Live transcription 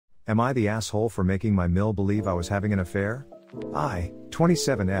Am I the asshole for making my Mill believe I was having an affair? I,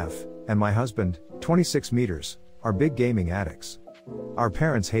 27F, and my husband, 26 meters, are big gaming addicts. Our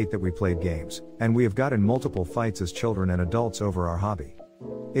parents hate that we played games, and we have got in multiple fights as children and adults over our hobby.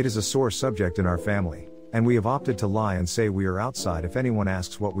 It is a sore subject in our family, and we have opted to lie and say we are outside if anyone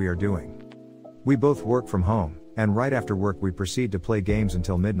asks what we are doing. We both work from home, and right after work we proceed to play games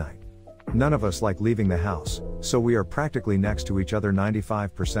until midnight. None of us like leaving the house, so we are practically next to each other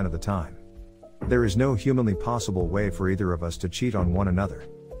 95% of the time. There is no humanly possible way for either of us to cheat on one another.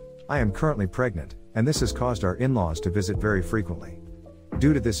 I am currently pregnant, and this has caused our in-laws to visit very frequently.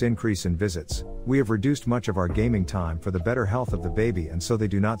 Due to this increase in visits, we have reduced much of our gaming time for the better health of the baby, and so they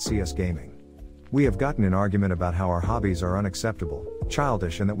do not see us gaming. We have gotten in argument about how our hobbies are unacceptable,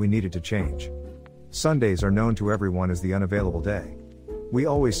 childish, and that we needed to change. Sundays are known to everyone as the unavailable day. We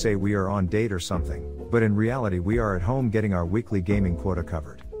always say we are on date or something, but in reality we are at home getting our weekly gaming quota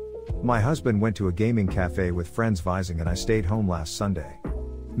covered. My husband went to a gaming cafe with friends vising, and I stayed home last Sunday.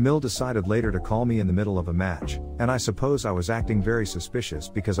 Mill decided later to call me in the middle of a match, and I suppose I was acting very suspicious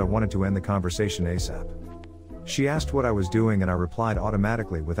because I wanted to end the conversation ASAP. She asked what I was doing, and I replied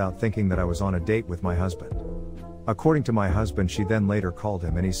automatically without thinking that I was on a date with my husband. According to my husband, she then later called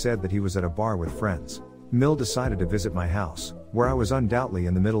him and he said that he was at a bar with friends. Mill decided to visit my house, where I was undoubtedly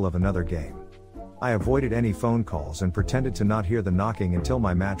in the middle of another game. I avoided any phone calls and pretended to not hear the knocking until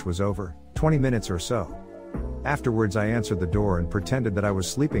my match was over, 20 minutes or so. Afterwards I answered the door and pretended that I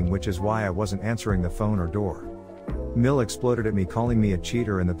was sleeping, which is why I wasn't answering the phone or door. Mill exploded at me, calling me a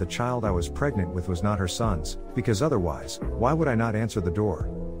cheater and that the child I was pregnant with was not her son's, because otherwise, why would I not answer the door?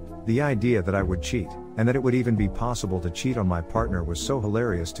 The idea that I would cheat, and that it would even be possible to cheat on my partner, was so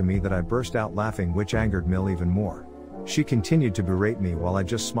hilarious to me that I burst out laughing, which angered Mill even more. She continued to berate me while I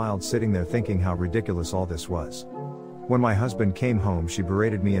just smiled, sitting there thinking how ridiculous all this was. When my husband came home, she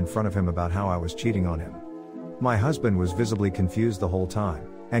berated me in front of him about how I was cheating on him. My husband was visibly confused the whole time,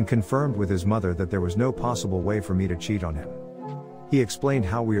 and confirmed with his mother that there was no possible way for me to cheat on him. He explained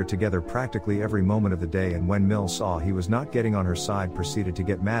how we are together practically every moment of the day, and when Mill saw he was not getting on her side, proceeded to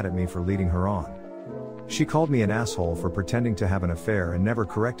get mad at me for leading her on. She called me an asshole for pretending to have an affair and never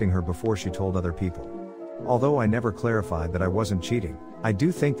correcting her before she told other people. Although I never clarified that I wasn't cheating, I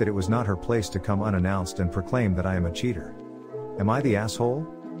do think that it was not her place to come unannounced and proclaim that I am a cheater. Am I the asshole?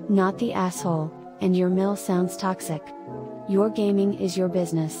 Not the asshole, and your Mill sounds toxic. Your gaming is your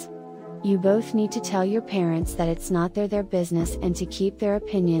business. You both need to tell your parents that it's not their business, and to keep their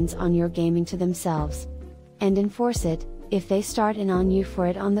opinions on your gaming to themselves. And enforce it. If they start in on you for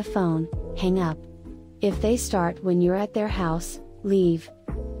it on the phone, hang up. If they start when you're at their house, leave.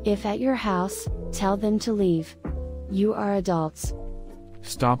 If at your house, tell them to leave. You are adults.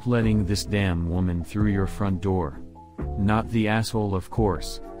 Stop letting this damn woman through your front door. Not the asshole, of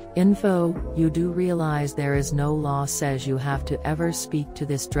course. Info, you do realize there is no law says you have to ever speak to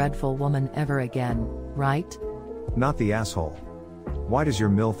this dreadful woman ever again, right? Not the asshole. Why does your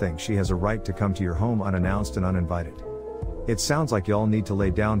Mill think she has a right to come to your home unannounced and uninvited? It sounds like y'all need to lay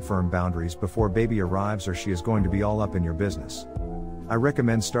down firm boundaries before baby arrives, or she is going to be all up in your business. I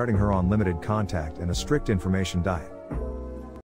recommend starting her on limited contact and a strict information diet.